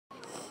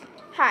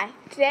Hi,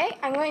 today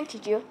I'm going to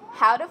teach you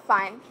how to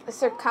find the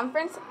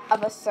circumference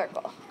of a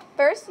circle.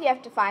 First, you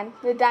have to find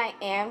the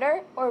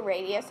diameter or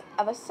radius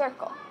of a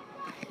circle.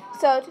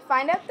 So to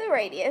find out the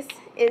radius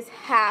is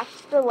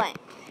half the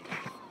length.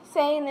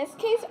 Say in this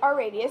case our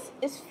radius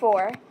is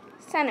 4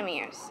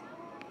 centimeters.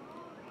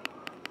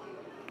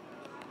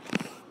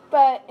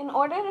 But in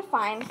order to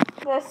find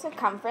the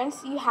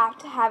circumference, you have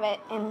to have it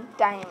in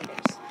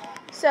diameters.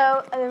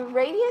 So the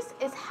radius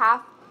is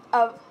half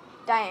of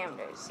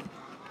diameters.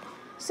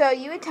 So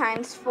you would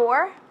times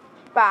 4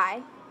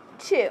 by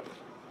 2.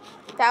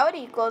 That would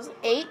equals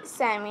 8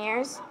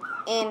 centimeters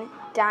in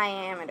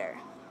diameter.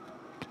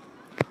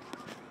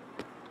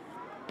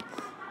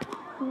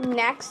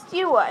 Next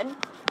you would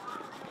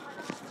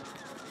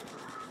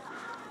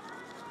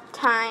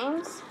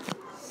times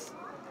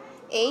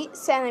 8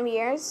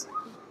 centimeters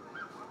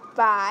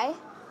by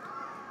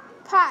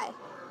pi.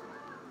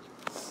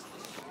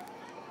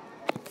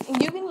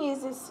 You can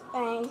use this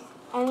by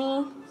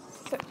any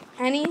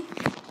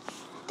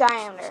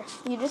diameter.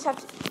 You just have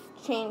to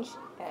change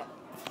it.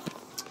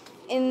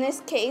 In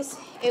this case,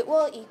 it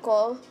will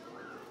equal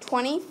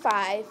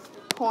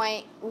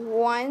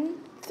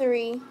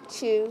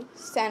 25.132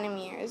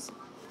 centimeters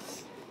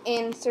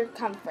in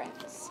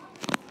circumference.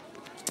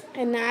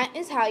 And that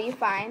is how you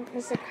find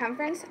the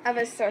circumference of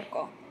a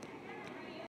circle.